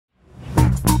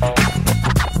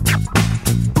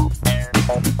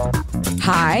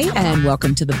Hi, and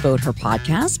welcome to the Vote Her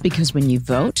podcast, because when you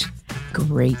vote,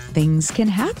 great things can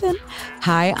happen.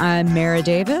 Hi, I'm Mara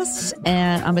Davis,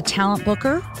 and I'm a talent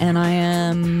booker, and I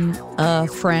am a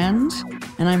friend,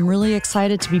 and I'm really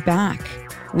excited to be back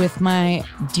with my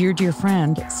dear, dear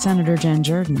friend, Senator Jen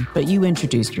Jordan. But you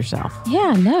introduced yourself.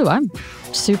 Yeah, no, I'm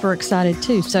super excited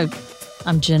too. So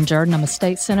I'm Jen Jordan. I'm a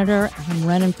state senator. I'm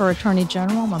running for attorney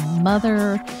general. I'm a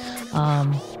mother.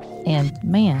 And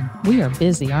man, we are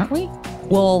busy, aren't we?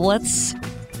 Well, let's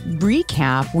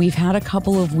recap. We've had a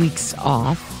couple of weeks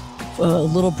off, a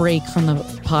little break from the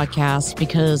podcast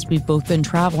because we've both been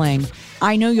traveling.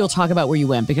 I know you'll talk about where you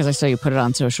went because I saw you put it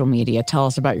on social media. Tell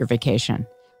us about your vacation.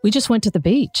 We just went to the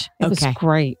beach. It was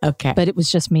great. Okay. But it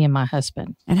was just me and my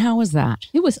husband. And how was that?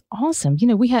 It was awesome. You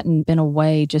know, we hadn't been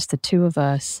away, just the two of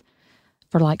us,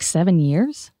 for like 7 or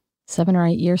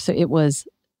 8 years. So it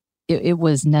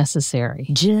was necessary.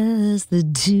 Just the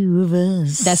two of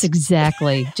us. That's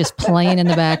exactly. Just playing in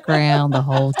the background the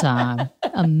whole time.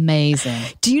 Amazing.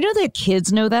 Do you know that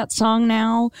kids know that song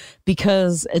now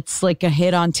because it's like a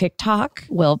hit on TikTok?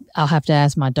 Well, I'll have to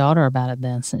ask my daughter about it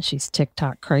then, since she's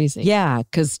TikTok crazy. Yeah,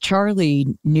 because Charlie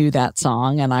knew that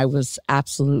song and I was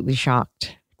absolutely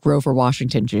shocked. Grover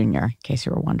Washington Jr., in case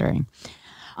you were wondering.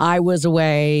 I was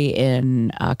away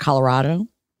in Colorado,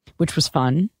 which was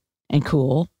fun and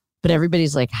cool. But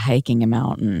everybody's like hiking a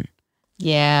mountain.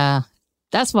 Yeah,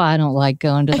 that's why I don't like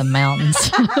going to the mountains.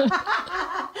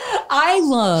 I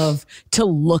love to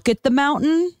look at the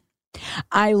mountain.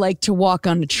 I like to walk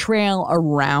on a trail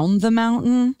around the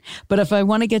mountain. But if I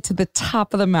want to get to the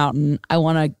top of the mountain, I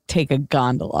want to take a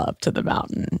gondola up to the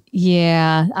mountain.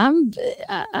 Yeah,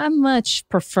 I much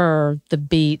prefer the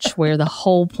beach where the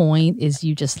whole point is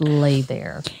you just lay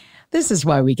there. This is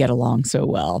why we get along so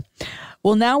well.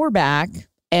 Well, now we're back.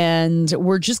 And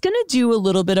we're just going to do a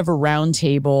little bit of a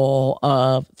roundtable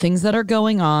of things that are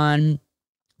going on.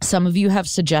 Some of you have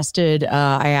suggested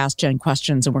I ask Jen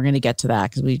questions, and we're going to get to that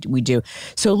because we do.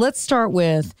 So let's start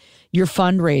with your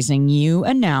fundraising. You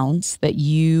announced that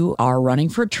you are running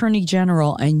for attorney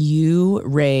general, and we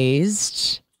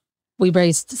raised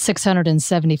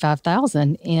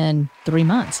 $675,000 in 3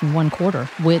 months, in one quarter,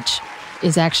 which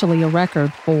is actually a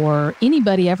record for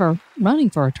anybody ever running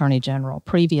for attorney general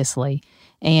previously.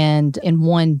 And in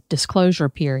one disclosure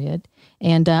period,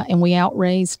 and we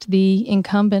outraised the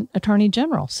incumbent attorney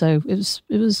general. So it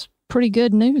was pretty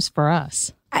good news for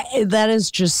us. That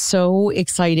is just so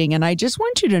exciting, and I just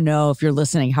want you to know, if you're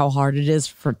listening, how hard it is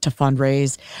to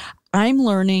fundraise. I'm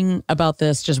learning about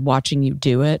this just watching you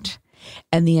do it,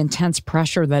 and the intense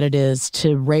pressure that it is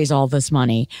to raise all this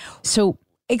money. So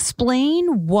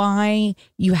explain why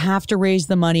you have to raise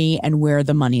the money and where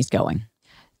the money's going.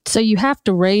 So you have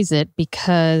to raise it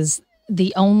because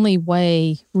the only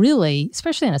way, really,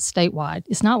 especially in a statewide,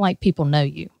 it's not like people know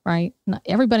you, right?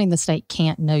 Everybody in the state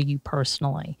can't know you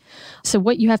personally. So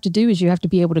what you have to do is you have to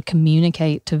be able to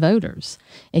communicate to voters.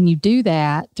 And you do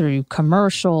that through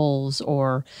commercials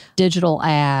or digital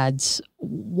ads,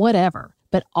 whatever.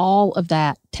 But all of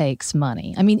that takes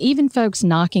money. I mean, even folks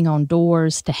knocking on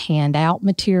doors to hand out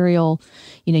material,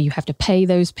 you know, you have to pay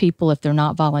those people. If they're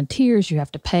not volunteers, you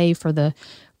have to pay for the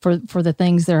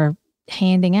things they're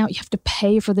handing out. You have to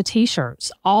pay for the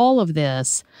T-shirts. All of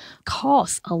this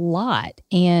costs a lot.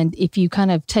 And if you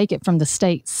kind of take it from the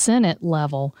state Senate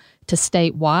level to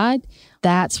statewide,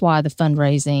 that's why the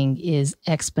fundraising is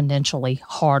exponentially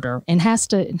harder and has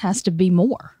to be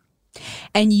more.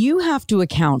 And you have to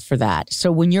account for that.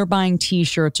 So when you're buying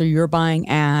T-shirts or you're buying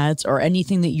ads or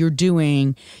anything that you're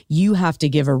doing, you have to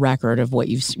give a record of what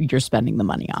you're spending the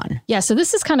money on. Yeah, so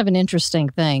this is kind of an interesting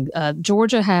thing.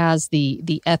 Georgia has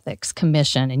the Ethics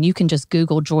Commission, and you can just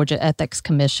Google Georgia Ethics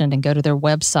Commission and go to their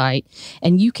website,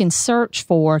 and you can search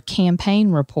for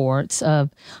campaign reports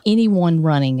of anyone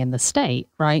running in the state,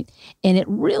 right? And it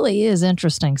really is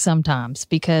interesting sometimes,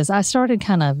 because I started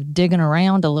kind of digging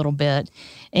around a little bit.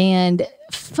 And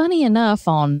funny enough,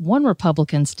 on one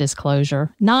Republican's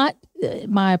disclosure, not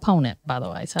my opponent, by the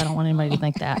way, so I don't want anybody to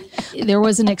think that, there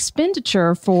was an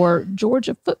expenditure for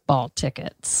Georgia football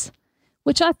tickets,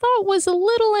 which I thought was a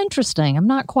little interesting. I'm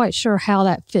not quite sure how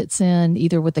that fits in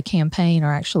either with the campaign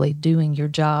or actually doing your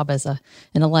job as an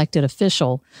elected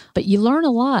official. But you learn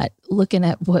a lot looking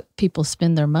at what people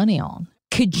spend their money on.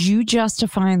 Could you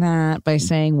justify that by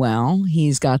saying, well,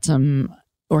 he's got some,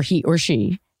 or he or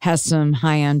she has some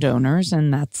high-end donors,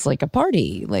 and that's like a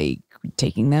party, like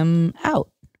taking them out?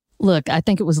 Look, I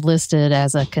think it was listed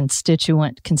as a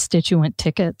constituent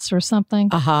tickets or something.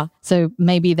 Uh-huh. So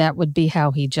maybe that would be how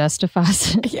he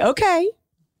justifies it. Okay.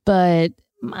 But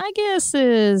my guess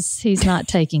is he's not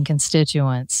taking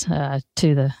constituents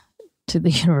to to the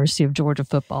University of Georgia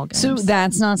football games. So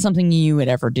that's not something you would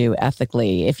ever do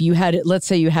ethically. If you had, let's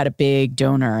say you had a big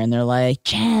donor and they're like,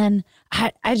 Jen,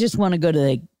 I just want to go to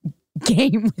the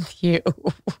game with you.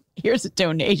 Here's a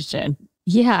donation.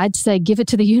 Yeah, I'd say give it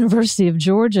to the University of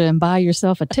Georgia and buy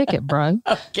yourself a ticket, bro.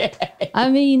 Okay. I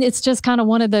mean, it's just kind of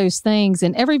one of those things,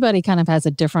 and everybody kind of has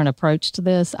a different approach to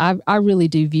this. I really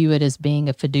do view it as being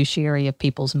a fiduciary of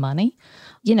people's money.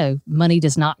 You know, money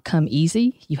does not come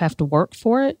easy. You have to work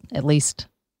for it. At least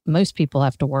most people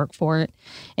have to work for it.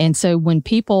 And so when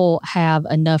people have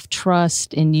enough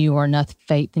trust in you or enough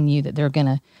faith in you that they're going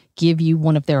to give you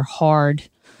one of their hard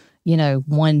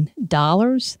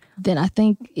 $1, then I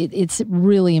think it's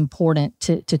really important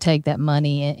to take that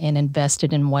money and invest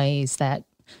it in ways that,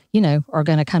 are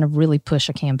going to kind of really push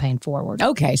a campaign forward.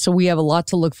 Okay, so we have a lot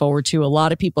to look forward to. A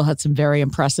lot of people had some very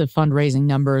impressive fundraising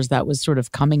numbers that was sort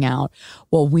of coming out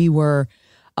while we were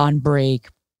on break.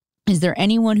 Is there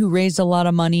anyone who raised a lot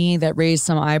of money that raised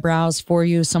some eyebrows for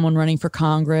you? Someone running for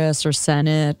Congress or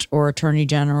Senate or Attorney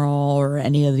General or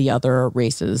any of the other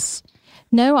races?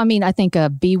 No, I mean, I think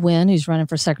Bee Nguyen, who's running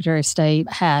for Secretary of State,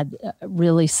 had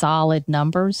really solid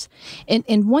numbers.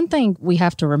 And one thing we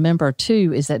have to remember,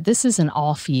 too, is that this is an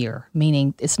off year,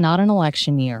 meaning it's not an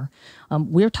election year.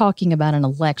 We're talking about an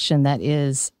election that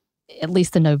is, at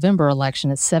least the November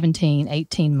election, it's 17,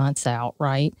 18 months out,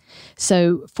 right?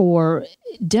 So for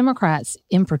Democrats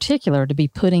in particular to be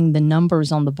putting the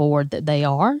numbers on the board that they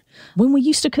are, when we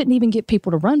used to couldn't even get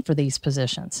people to run for these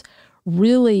positions,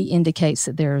 really indicates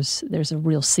that there's a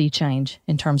real sea change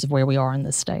in terms of where we are in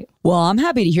this state. Well, I'm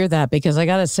happy to hear that because I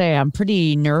got to say I'm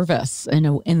pretty nervous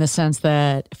in the sense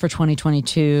that for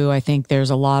 2022, I think there's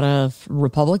a lot of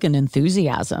Republican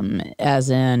enthusiasm,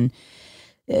 as in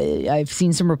I've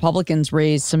seen some Republicans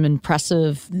raise some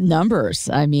impressive numbers.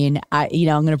 I mean, I'm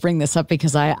going to bring this up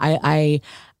because I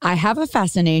have a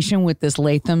fascination with this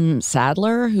Latham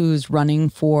Sadler, who's running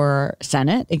for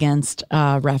Senate against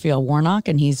Raphael Warnock,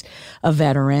 and he's a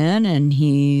veteran, and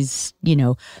he's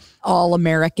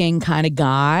all-American kind of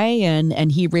guy,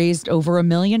 and he raised over $1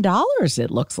 million.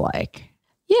 It looks like.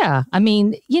 Yeah, I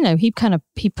mean,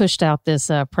 he pushed out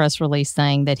this press release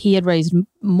saying that he had raised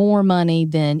more money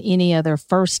than any other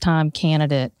first-time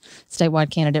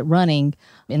statewide candidate running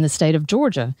in the state of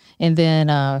Georgia. And then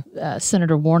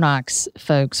Senator Warnock's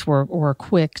folks were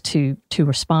quick to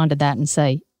respond to that and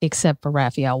say, except for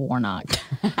Raphael Warnock.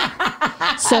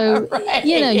 So, right.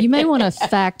 You may want to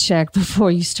fact check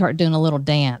before you start doing a little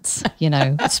dance,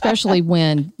 especially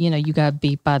when, you got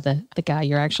beat by the guy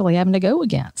you're actually having to go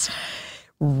against.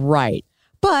 Right.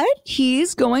 But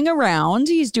he's going around.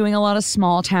 He's doing a lot of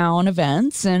small town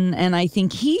events. And I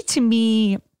think to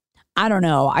me, I don't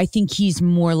know. I think he's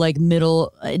more like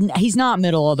middle. He's not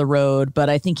middle of the road, but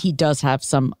I think he does have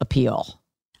some appeal.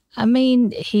 I mean,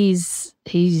 he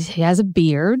has a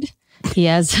beard. He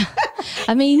has,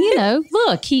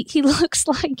 look, he looks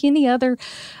like any other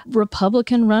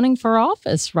Republican running for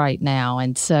office right now.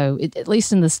 And so, at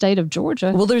least in the state of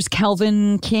Georgia. Well, there's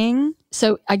Kelvin King.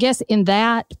 So I guess in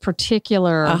that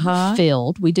particular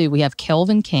field, we have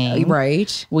Kelvin King.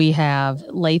 Right. We have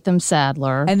Latham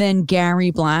Sadler. And then Gary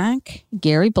Black.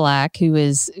 Gary Black, who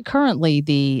is currently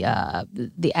the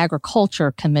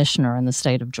agriculture commissioner in the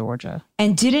state of Georgia.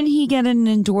 And didn't he get an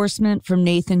endorsement from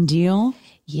Nathan Deal?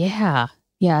 Yeah.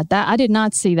 That I did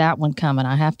not see that one coming,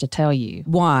 I have to tell you.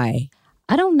 Why?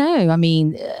 I don't know. I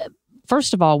mean,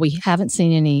 first of all, we haven't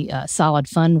seen any solid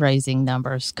fundraising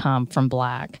numbers come from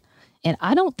Black. And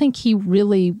I don't think he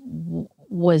really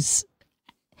was,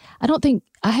 I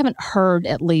haven't heard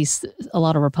at least a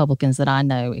lot of Republicans that I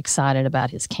know excited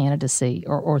about his candidacy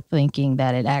or thinking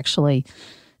that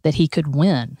that he could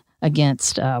win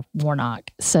against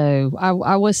Warnock. So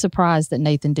I was surprised that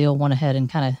Nathan Deal went ahead and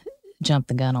kind of jumped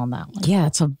the gun on that one. Yeah,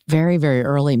 it's a very, very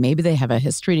early. Maybe they have a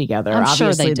history together. I'm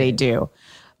Obviously, sure they do.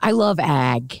 I love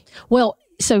ag. Well,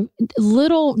 so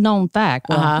little known fact,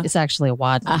 it's actually a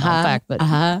wide known fact,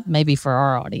 but maybe for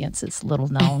our audience, it's little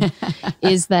known,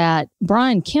 is that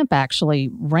Brian Kemp actually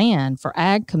ran for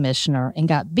ag commissioner and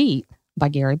got beat by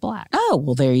Gary Black. Oh,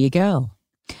 well, there you go.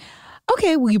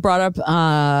 Okay, well, you brought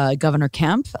up Governor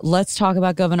Kemp. Let's talk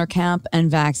about Governor Kemp and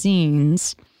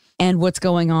vaccines and what's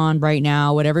going on right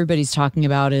now. What everybody's talking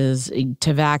about is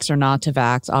to vax or not to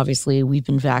vax. Obviously, we've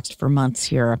been vaxxed for months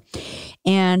here.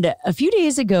 And a few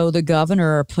days ago, the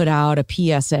governor put out a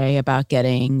PSA about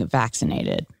getting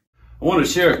vaccinated. I want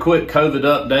to share a quick COVID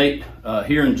update.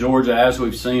 Here in Georgia, as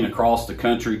we've seen across the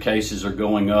country, cases are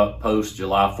going up post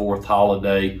July 4th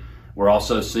holiday. We're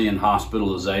also seeing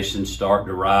hospitalizations start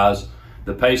to rise.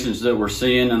 The patients that we're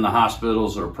seeing in the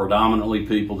hospitals are predominantly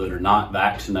people that are not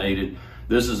vaccinated.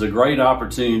 this is a great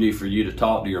opportunity for you to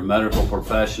talk to your medical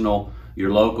professional,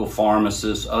 your local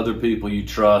pharmacist, other people you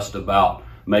trust about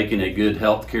making a good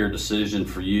healthcare decision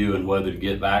for you and whether to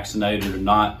get vaccinated or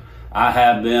not. I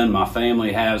have been, my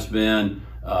family has been.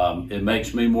 It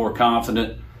makes me more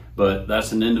confident, but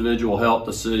that's an individual health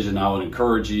decision. I would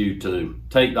encourage you to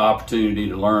take the opportunity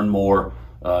to learn more,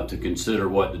 to consider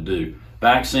what to do.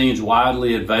 Vaccines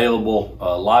widely available,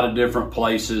 a lot of different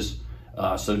places.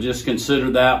 So just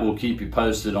consider that. We'll keep you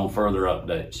posted on further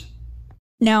updates.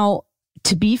 Now,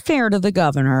 to be fair to the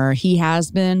governor, he has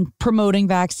been promoting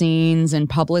vaccines and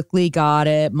publicly got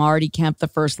it. Marty Kemp, the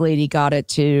first lady, got it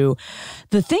too.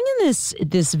 The thing in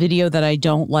this video that I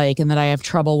don't like and that I have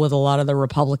trouble with a lot of the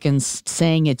Republicans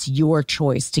saying it's your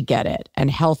choice to get it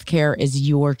and healthcare is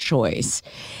your choice.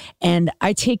 And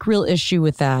I take real issue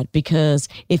with that because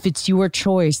if it's your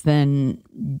choice, then,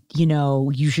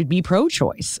 you should be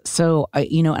pro-choice. So,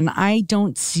 and I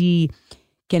don't see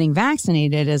getting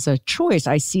vaccinated as a choice.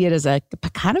 I see it as a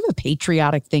kind of a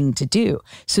patriotic thing to do.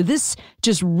 So this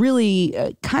just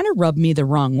really kind of rubbed me the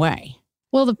wrong way.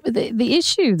 Well, the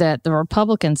issue that the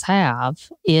Republicans have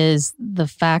is the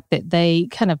fact that they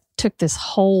kind of took this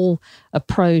whole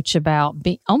approach about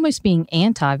almost being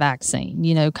anti-vaccine,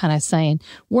 kind of saying,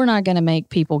 we're not going to make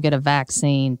people get a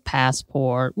vaccine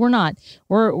passport. We're not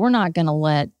going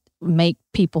to make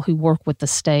people who work with the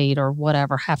state or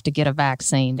whatever have to get a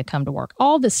vaccine to come to work.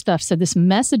 All this stuff. So this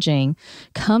messaging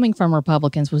coming from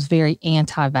Republicans was very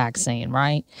anti-vaccine,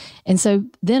 right? And so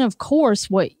then, of course,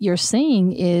 what you're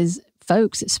seeing is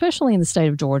folks, especially in the state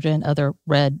of Georgia and other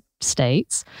red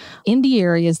states, in the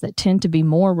areas that tend to be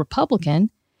more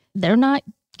Republican, they're not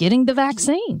getting the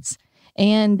vaccines.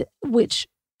 And which,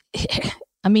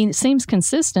 it seems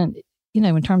consistent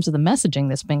in terms of the messaging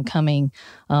that's been coming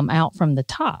out from the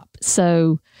top.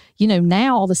 So,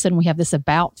 now all of a sudden we have this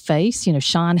about face.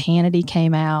 Sean Hannity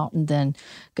came out and then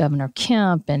Governor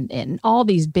Kemp and all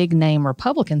these big name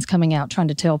Republicans coming out trying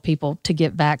to tell people to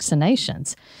get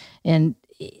vaccinations. And,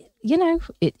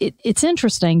 it's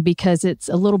interesting because it's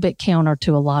a little bit counter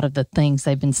to a lot of the things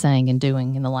they've been saying and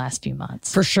doing in the last few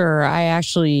months. For sure. I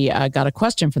actually got a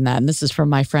question from that. And this is from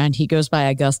my friend. He goes by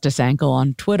Augustus Ankle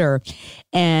on Twitter.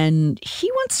 And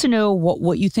he wants to know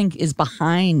what you think is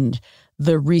behind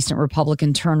the recent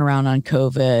Republican turnaround on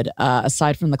COVID,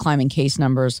 aside from the climbing case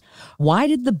numbers. Why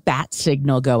did the bat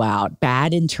signal go out?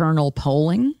 Bad internal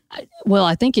polling? Well,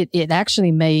 I think it actually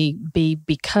may be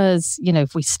because,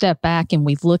 if we step back and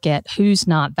we look at who's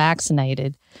not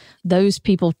vaccinated, those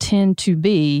people tend to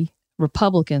be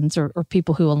Republicans or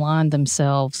people who align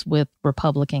themselves with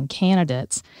Republican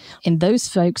candidates. And those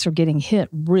folks are getting hit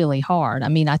really hard.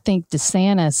 I think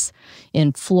DeSantis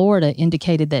in Florida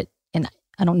indicated that, and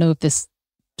I don't know if this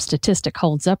statistic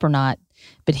holds up or not,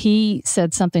 but he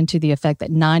said something to the effect that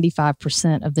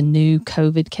 95% of the new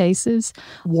COVID cases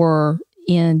were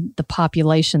in the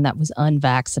population that was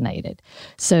unvaccinated.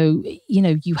 So,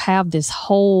 you have this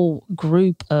whole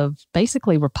group of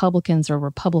basically Republicans or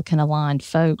Republican-aligned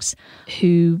folks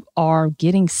who are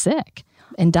getting sick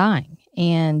and dying.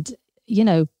 And,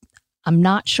 I'm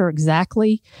not sure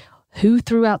exactly who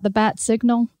threw out the bat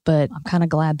signal, but I'm kind of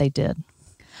glad they did.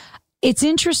 It's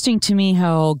interesting to me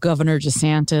how Governor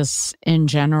DeSantis in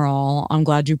general, I'm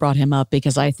glad you brought him up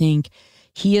because I think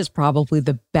he is probably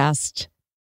the best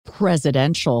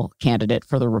presidential candidate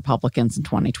for the Republicans in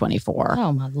 2024.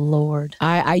 Oh, my Lord.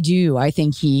 I do. I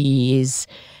think he's,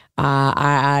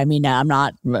 I'm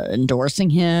not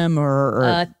endorsing him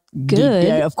or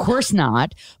good. Of course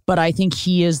not. But I think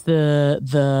he is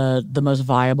the most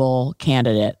viable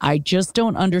candidate. I just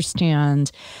don't understand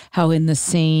how in the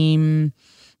same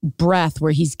breath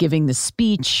where he's giving the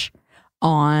speech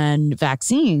on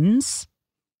vaccines,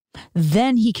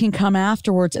 then he can come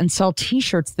afterwards and sell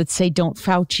T-shirts that say, "Don't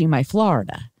Fauci my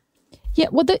Florida." Yeah,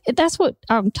 well, that's what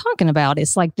I'm talking about.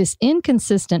 It's like this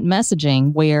inconsistent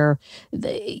messaging where,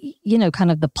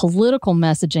 kind of the political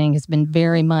messaging has been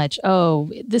very much, oh,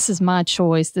 this is my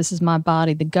choice. This is my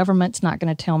body. The government's not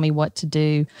going to tell me what to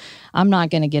do. I'm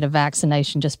not going to get a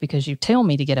vaccination just because you tell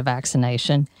me to get a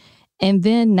vaccination. And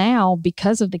then now,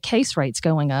 because of the case rates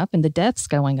going up and the deaths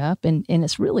going up, and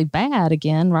it's really bad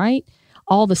again, right?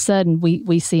 All of a sudden,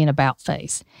 we see an about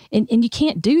face. And you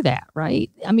can't do that,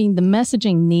 right? The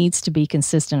messaging needs to be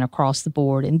consistent across the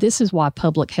board. And this is why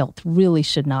public health really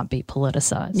should not be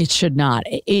politicized. It should not.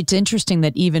 It's interesting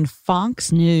that even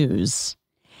Fox News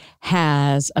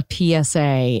has a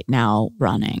PSA now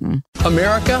running.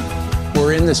 America,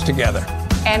 we're in this together.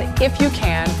 And if you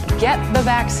can, get the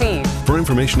vaccine. For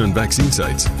information on vaccine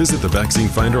sites, visit the Vaccine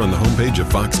Finder on the homepage of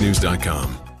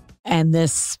foxnews.com. And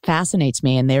this fascinates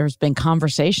me. And there's been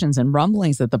conversations and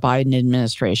rumblings that the Biden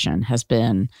administration has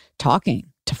been talking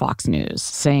to Fox News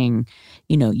saying,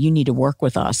 you know, you need to work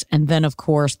with us. And then, of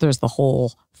course, there's the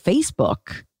whole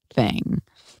Facebook thing.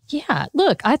 Yeah,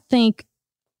 look, I think,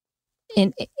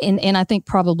 and I think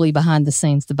probably behind the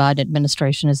scenes, the Biden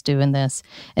administration is doing this.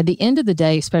 At the end of the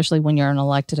day, especially when you're an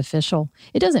elected official,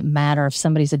 it doesn't matter if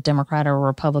somebody's a Democrat or a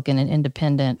Republican, an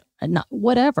independent, not,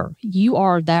 whatever. You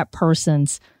are that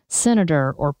person's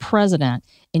senator or president,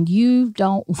 and you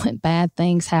don't want bad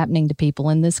things happening to people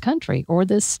in this country or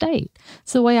this state.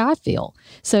 It's the way I feel.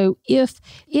 So if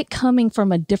it coming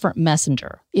from a different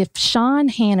messenger, if Sean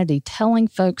Hannity telling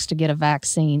folks to get a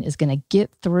vaccine is going to get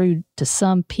through to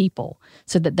some people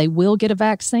so that they will get a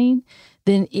vaccine,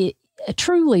 then a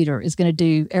true leader is going to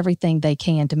do everything they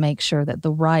can to make sure that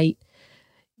the right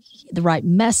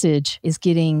message is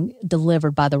getting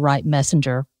delivered by the right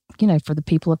messenger, you know, for the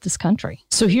people of this country.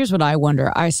 So here's what I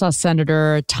wonder. I saw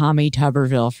Senator Tommy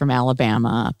Tuberville from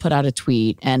Alabama put out a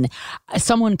tweet, and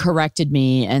someone corrected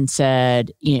me and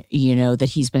said, you know, that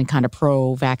he's been kind of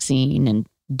pro-vaccine and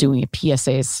doing a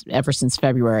PSA ever since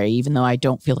February, even though I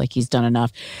don't feel like he's done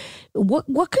enough.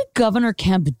 What could Governor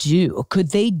Kemp do?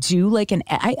 Could they do like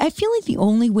I feel like the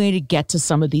only way to get to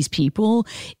some of these people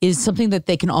is something that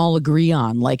they can all agree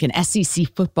on, like an SEC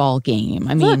football game.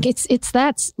 I mean, look, it's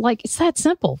that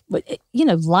simple. You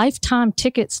know, lifetime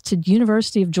tickets to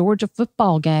University of Georgia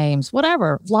football games,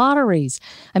 whatever, lotteries.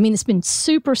 I mean, it's been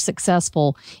super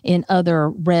successful in other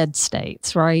red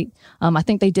states, right? I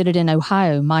think they did it in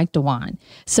Ohio, Mike DeWine.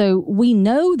 So we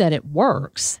know that it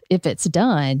works if it's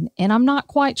done, and I'm not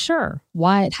quite sure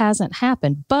why it hasn't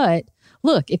happened. But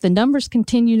look, if the numbers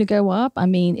continue to go up, I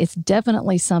mean, it's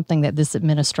definitely something that this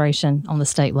administration on the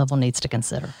state level needs to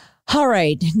consider. All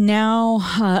right. Now,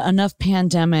 enough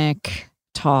pandemic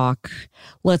talk.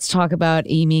 Let's talk about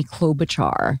Amy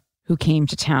Klobuchar, who came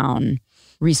to town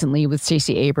recently with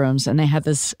Stacey Abrams, and they had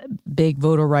this big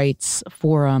voter rights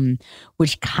forum,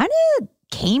 which kind of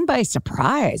came by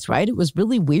surprise, right? It was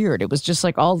really weird. It was just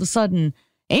like all of a sudden,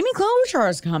 Amy Klobuchar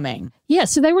is coming. Yeah,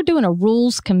 so they were doing a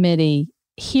rules committee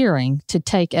hearing to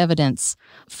take evidence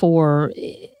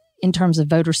in terms of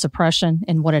voter suppression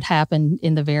and what had happened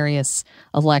in the various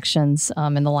elections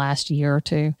in the last year or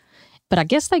two. But I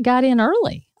guess they got in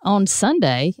early on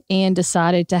Sunday and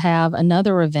decided to have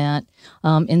another event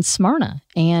in Smyrna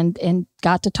and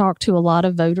got to talk to a lot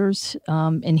of voters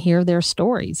and hear their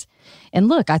stories. And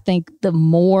look, I think the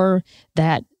more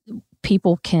that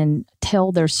people can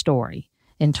tell their story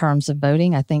in terms of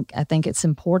voting, I think it's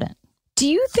important. Do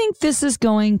you think this is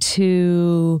going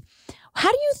to... How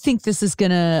do you think this is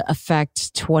going to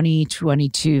affect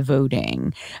 2022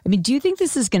 voting? I mean, do you think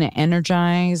this is going to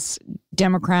energize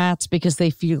Democrats because they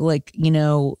feel like, you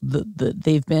know,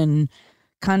 they've been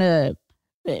kind of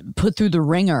put through the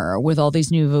ringer with all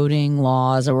these new voting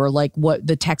laws, or like what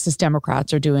the Texas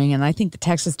Democrats are doing? And I think the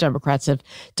Texas Democrats have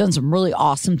done some really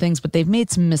awesome things, but they've made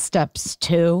some missteps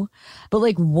too. But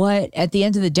like, what, at the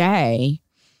end of the day,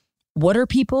 what are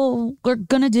people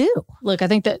going to do? Look, I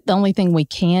think that the only thing we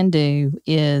can do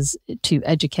is to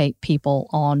educate people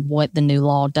on what the new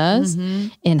law does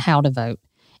and how to vote.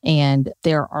 And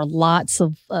there are lots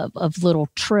of little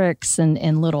tricks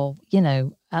and little, you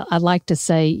know, I like to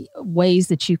say ways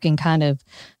that you can kind of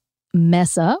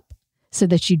mess up so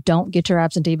that you don't get your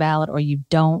absentee ballot or you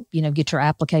don't, you know, get your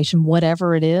application,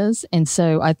 whatever it is. And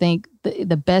so I think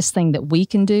the best thing that we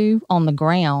can do on the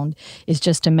ground is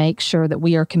just to make sure that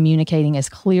we are communicating as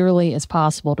clearly as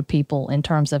possible to people in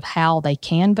terms of how they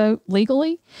can vote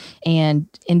legally and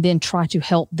then try to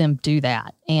help them do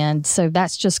that. And so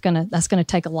that's going to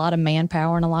take a lot of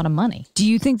manpower and a lot of money. Do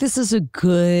you think this is a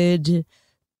good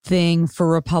thing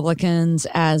for Republicans,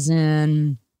 as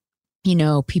in, you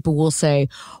know, people will say,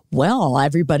 well,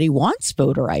 everybody wants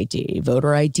voter ID.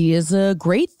 Voter ID is a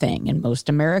great thing, and most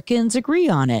Americans agree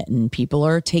on it. And people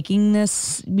are taking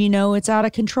this, you know, it's out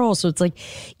of control. So it's like,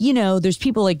 you know, there's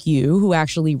people like you who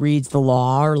actually reads the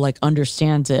law or like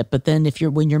understands it. But then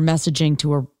when you're messaging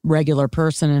to a regular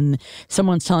person and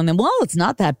someone's telling them, well, it's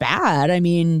not that bad. I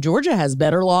mean, Georgia has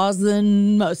better laws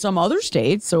than some other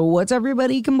states. So what's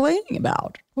everybody complaining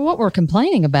about? Well, what we're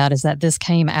complaining about is that this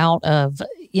came out of,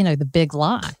 you know, the big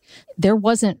lie. There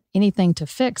wasn't anything to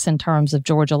fix in terms of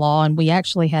Georgia law, and we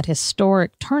actually had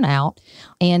historic turnout,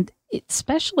 and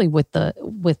especially with the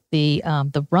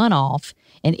runoff,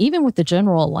 and even with the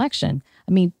general election.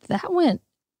 I mean, that went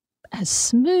as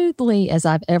smoothly as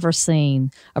I've ever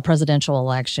seen a presidential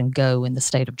election go in the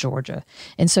state of Georgia.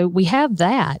 And so we have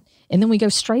that, and then we go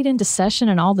straight into session,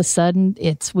 and all of a sudden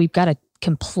we've got to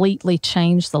completely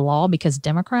change the law because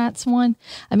Democrats won.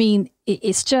 I mean,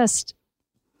 it's just,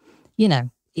 yeah.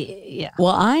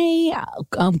 Well,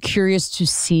 I'm curious to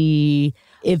see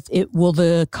if will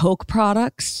the Coke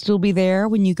products still be there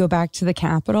when you go back to the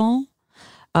Capitol?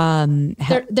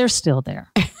 They're still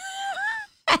there.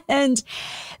 And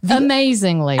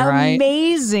amazingly, right?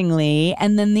 Amazingly.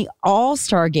 And then the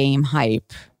All-Star Game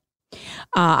hype.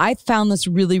 I found this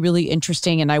really, really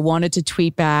interesting, and I wanted to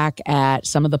tweet back at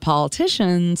some of the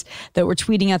politicians that were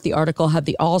tweeting out the article had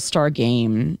the All-Star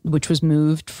Game, which was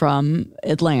moved from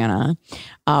Atlanta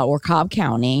or Cobb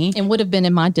County. And would have been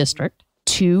in my district.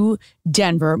 To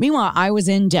Denver. Meanwhile, I was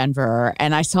in Denver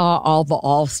and I saw all the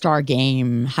All-Star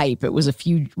Game hype. It was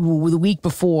the week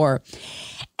before.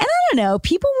 And I don't know,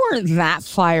 people weren't that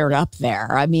fired up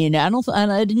there. I mean, I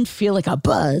didn't feel like a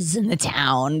buzz in the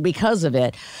town because of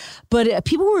it. But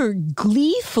people were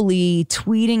gleefully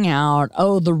tweeting out,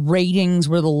 the ratings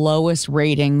were the lowest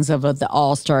ratings of the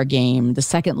All-Star Game, the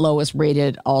second lowest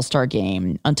rated All-Star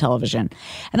Game on television.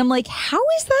 And I'm like, how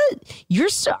is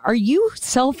that? Are you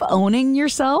self-owning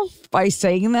yourself by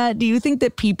saying that? Do you think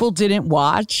that people didn't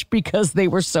watch because they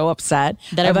were so upset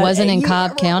that it wasn't in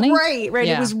Cobb County? Right.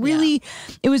 Yeah, it was really,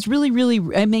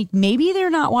 I mean, maybe they're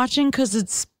not watching because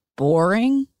it's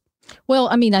boring. Well,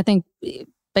 I mean, I think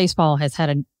baseball has had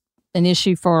an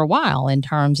issue for a while in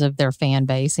terms of their fan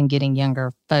base and getting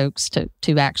younger folks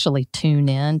to actually tune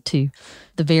in to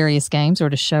the various games or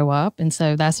to show up. And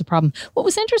so that's a problem. What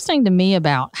was interesting to me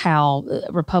about how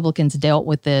Republicans dealt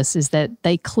with this is that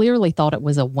they clearly thought it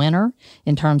was a winner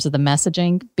in terms of the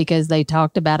messaging because they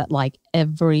talked about it like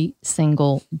every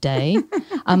single day.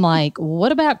 I'm like,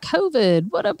 what about COVID?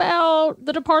 What about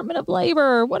the Department of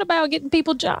Labor? What about getting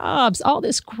people jobs? All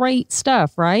this great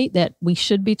stuff, right? That we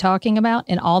should be talking about.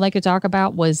 And all they could talk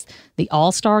about was the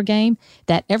All-Star Game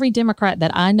that every Democrat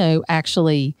that I know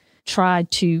actually tried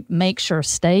to make sure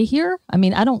stay here. I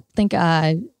mean, I don't think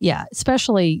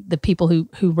especially the people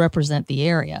who represent the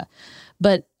area.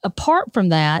 But apart from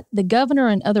that, the governor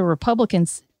and other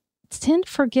Republicans tend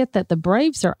to forget that the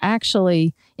Braves are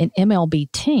actually an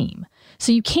MLB team.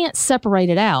 So you can't separate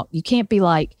it out. You can't be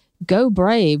like, go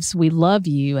Braves, we love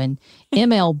you, and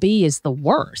MLB is the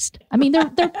worst. I mean,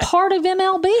 they're part of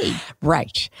MLB.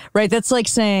 Right. That's like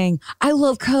saying, I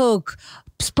love Coke,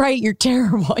 Sprite, you're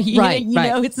terrible. You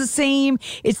know, it's the same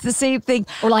thing.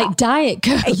 Or like Diet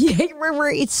Coke. Yeah, remember,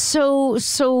 it's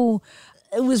so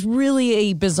it was really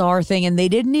a bizarre thing. And they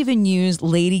didn't even use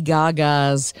Lady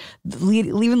Gaga's,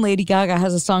 even Lady Gaga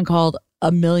has a song called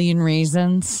A Million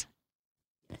Reasons.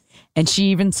 And she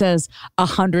even says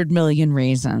 100 million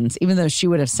reasons, even though she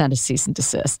would have sent a cease and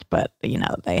desist. But,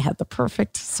 they had the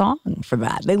perfect song for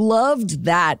that. They loved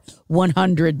that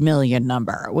 100 million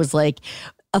number. It was like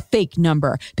a fake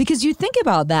number. Because you think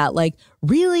about that, like,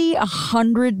 really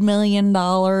 $100 million?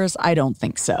 I don't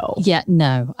think so. Yeah,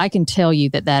 no, I can tell you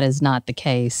that is not the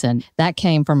case. And that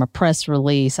came from a press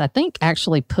release, I think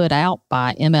actually put out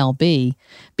by MLB,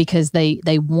 because they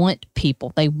want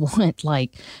people. They want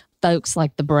like folks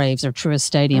like the Braves or Truist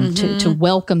Stadium to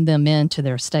welcome them into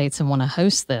their states and want to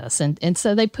host this. And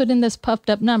so they put in this puffed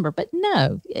up number. But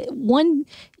no.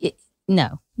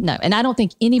 And I don't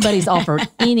think anybody's offered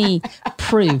any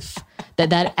proof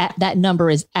that number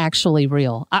is actually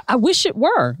real. I wish it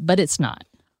were, but it's not.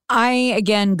 I,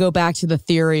 again, go back to the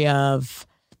theory of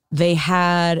they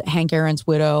had Hank Aaron's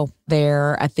widow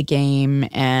there at the game,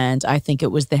 and I think it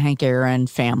was the Hank Aaron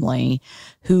family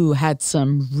who had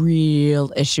some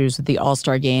real issues with the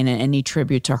All-Star Game and any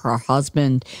tribute to her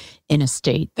husband in a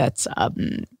state that's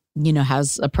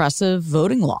has oppressive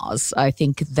voting laws. I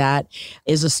think that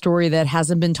is a story that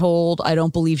hasn't been told. I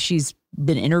don't believe she's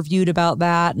been interviewed about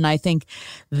that. And I think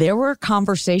there were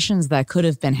conversations that could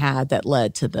have been had that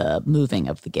led to the moving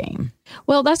of the game.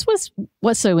 Well, that's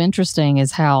what's so interesting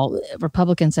is how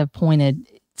Republicans have pointed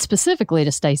specifically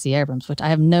to Stacey Abrams, which I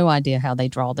have no idea how they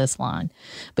draw this line.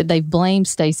 But they've blamed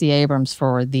Stacey Abrams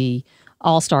for the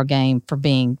All-Star Game for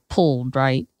being pulled,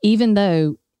 right? Even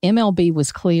though MLB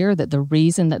was clear that the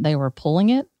reason that they were pulling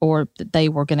it or that they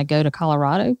were going to go to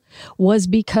Colorado was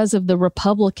because of the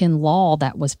Republican law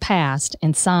that was passed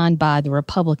and signed by the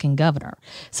Republican governor.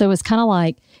 So it's kind of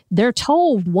like they're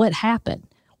told what happened,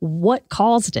 what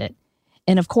caused it.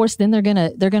 And of course, then they're going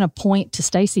to point to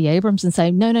Stacey Abrams and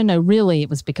say, no, really, it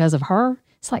was because of her.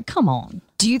 It's like, come on.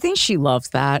 Do you think she loves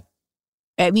that?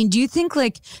 I mean, do you think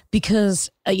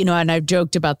because, and I've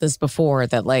joked about this before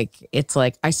that it's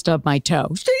like I stubbed my toe.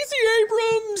 Stacey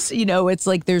Abrams, it's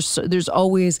like there's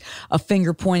always a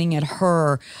finger pointing at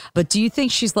her. But do you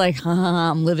think she's like,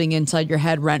 I'm living inside your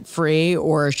head rent free?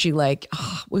 Or is she like,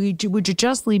 would you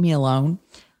just leave me alone?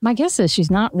 My guess is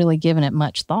she's not really giving it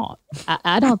much thought.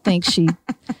 I don't think she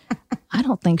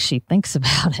thinks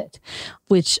about it,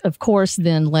 which of course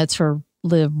then lets her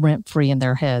live rent-free in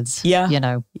their heads. Yeah.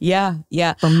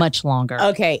 Yeah. For much longer.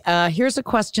 Okay. Here's a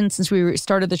question since we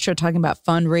started the show talking about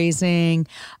fundraising.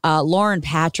 Lauren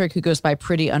Patrick, who goes by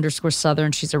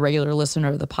Pretty_Southern, she's a regular listener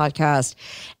of the podcast.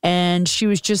 And she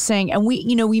was just saying, and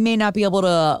we may not be able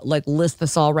to like list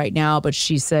this all right now, but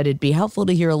she said it'd be helpful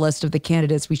to hear a list of the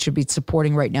candidates we should be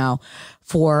supporting right now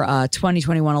for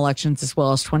 2021 elections as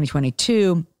well as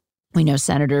 2022. We know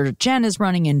Senator Jen is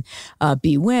running in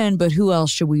Bee Nguyen, but who else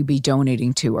should we be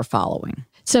donating to or following?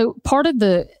 So part of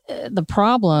the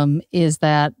problem is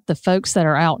that the folks that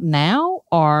are out now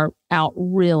are out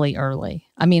really early.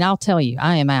 I mean, I'll tell you,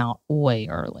 I am out way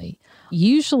early.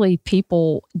 Usually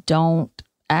people don't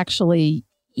actually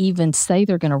even say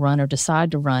they're going to run or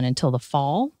decide to run until the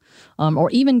fall.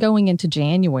 Or even going into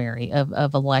January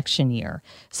of election year.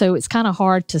 So it's kind of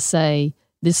hard to say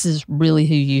this is really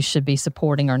who you should be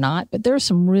supporting or not. But there are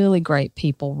some really great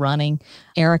people running.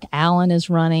 Eric Allen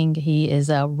is running. He is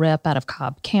a rep out of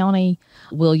Cobb County.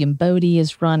 William Bodie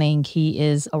is running. He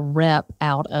is a rep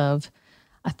out of,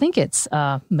 I think it's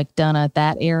McDonough,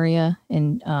 that area,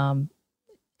 and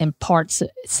parts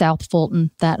South Fulton,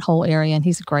 that whole area. And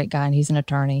he's a great guy, and he's an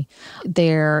attorney.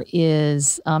 There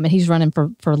is, and he's running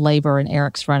for labor, and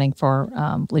Eric's running for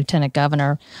lieutenant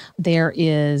governor. There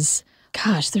is,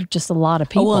 gosh, there are just a lot of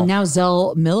people. Oh, well, now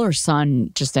Zell Miller's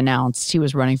son just announced he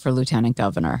was running for lieutenant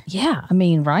governor. Yeah, I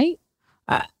mean, right?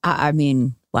 I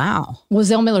mean, wow. Well,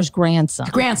 Zell Miller's grandson.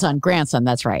 Grandson,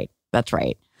 that's right.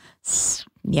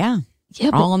 Yeah,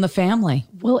 all in the family.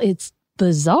 Well, it's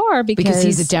bizarre because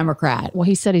he's a Democrat. Well,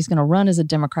 he said he's going to run as a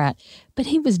Democrat, but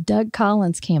he was Doug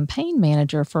Collins' campaign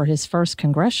manager for his first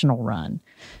congressional run.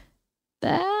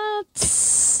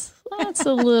 That's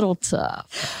a little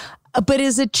tough. But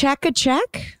is a check a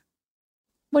check?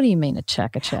 What do you mean a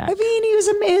check? I mean,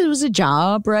 it was a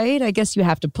job, right? I guess you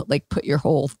have to put your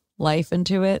whole life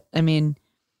into it. I mean,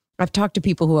 I've talked to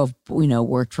people who have,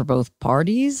 worked for both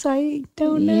parties. I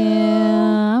don't know.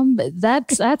 Yeah, but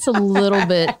that's a little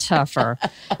bit tougher.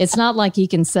 It's not like he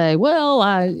can say, well,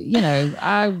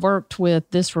 I worked with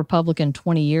this Republican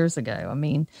 20 years ago. I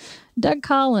mean, Doug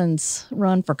Collins'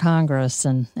 run for Congress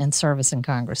and service in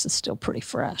Congress is still pretty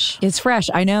fresh. It's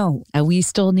fresh. I know. We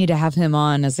still need to have him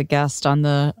on as a guest on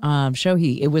the show.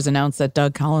 It was announced that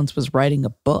Doug Collins was writing a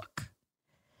book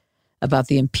about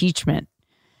the impeachment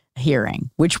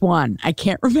hearing. Which one? I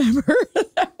can't remember.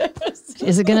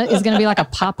 Is it gonna be like a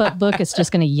pop-up book? It's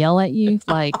just gonna yell at you?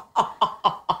 Like,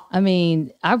 I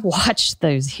mean, I've watched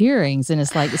those hearings and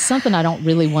it's something I don't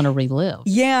really want to relive.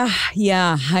 Yeah.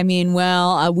 I mean,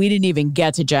 well, we didn't even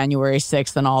get to January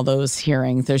 6th and all those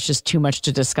hearings. There's just too much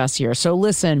to discuss here. So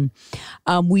listen,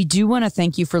 we do want to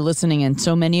thank you for listening. And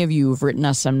so many of you have written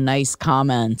us some nice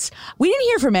comments. We didn't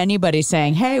hear from anybody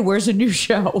saying, hey, where's a new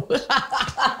show?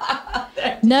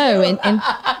 No, and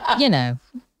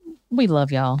we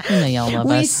love y'all. You know y'all love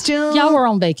us. Y'all were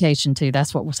on vacation too.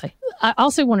 That's what we'll say. I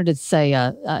also wanted to say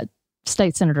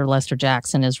State Senator Lester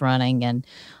Jackson is running and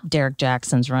Derek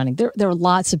Jackson's running. There are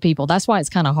lots of people. That's why it's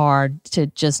kind of hard to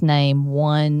just name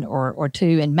one or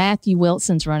two. And Matthew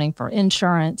Wilson's running for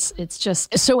insurance. It's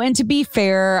just... So, and to be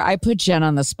fair, I put Jen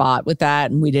on the spot with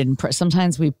that, and we didn't...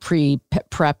 Sometimes we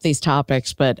prep these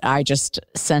topics, but I just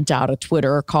sent out a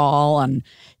Twitter call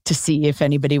to see if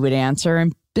anybody would answer,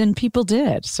 and people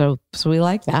did. So we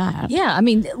like that. Yeah. I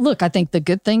mean, look, I think the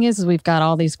good thing is we've got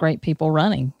all these great people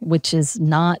running, which has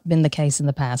not been the case in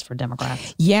the past for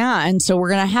Democrats. Yeah. And so we're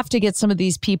going to have to get some of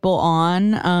these people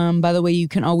on. By the way, you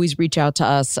can always reach out to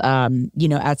us,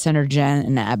 at Senator Jen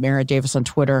and at Mara Davis on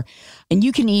Twitter. And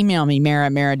you can email me,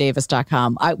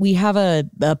 mara@maradavis.com. We have a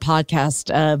podcast,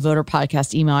 a voter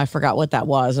podcast email. I forgot what that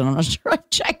was, and I'm not sure I've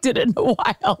checked it in a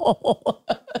while.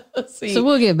 So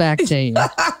we'll get back to you.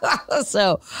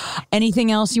 So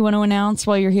anything else you want to announce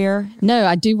while you're here? No,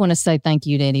 I do want to say thank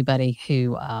you to anybody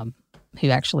who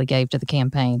actually gave to the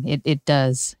campaign. It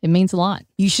does. It means a lot.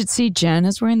 You should see Jen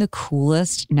is wearing the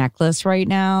coolest necklace right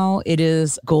now. It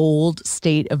is gold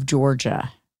State of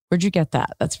Georgia. Where'd you get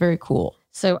that? That's very cool.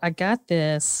 So I got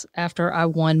this after I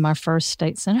won my first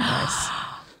state senate race.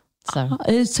 So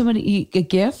is somebody a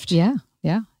gift? Yeah.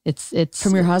 It's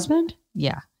from your husband?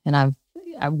 Yeah. And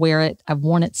I wear it. I've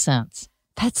worn it since.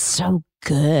 That's so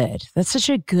good. That's such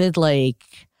a good, I'm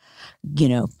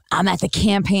at the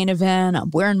campaign event.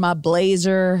 I'm wearing my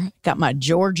blazer, got my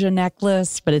Georgia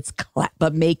necklace, but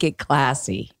but make it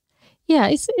classy. Yeah,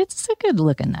 it's a good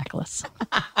looking necklace.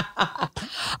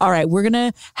 All right, we're going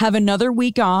to have another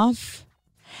week off.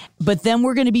 But then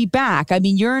we're going to be back. I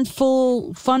mean, you're in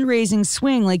full fundraising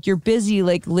swing. Like you're busy,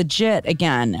 like legit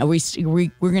again. We're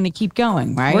going to keep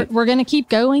going, right? We're going to keep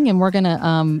going, and we're going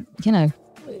to,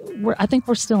 I think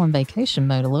we're still in vacation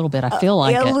mode a little bit. I feel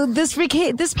like it. This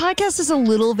podcast is a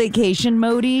little vacation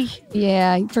mode-y.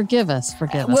 Yeah, forgive us.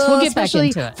 Well, we'll get back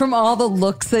into it. From all the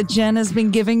looks that Jen has been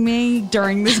giving me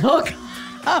during this whole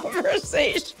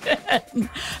conversation.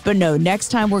 But no, next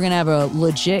time we're going to have a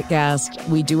legit guest.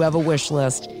 We do have a wish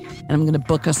list, and I'm going to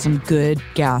book us some good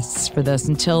guests for this.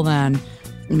 Until then,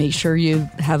 make sure you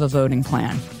have a voting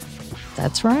plan.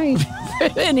 That's right.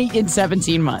 in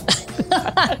 17 months.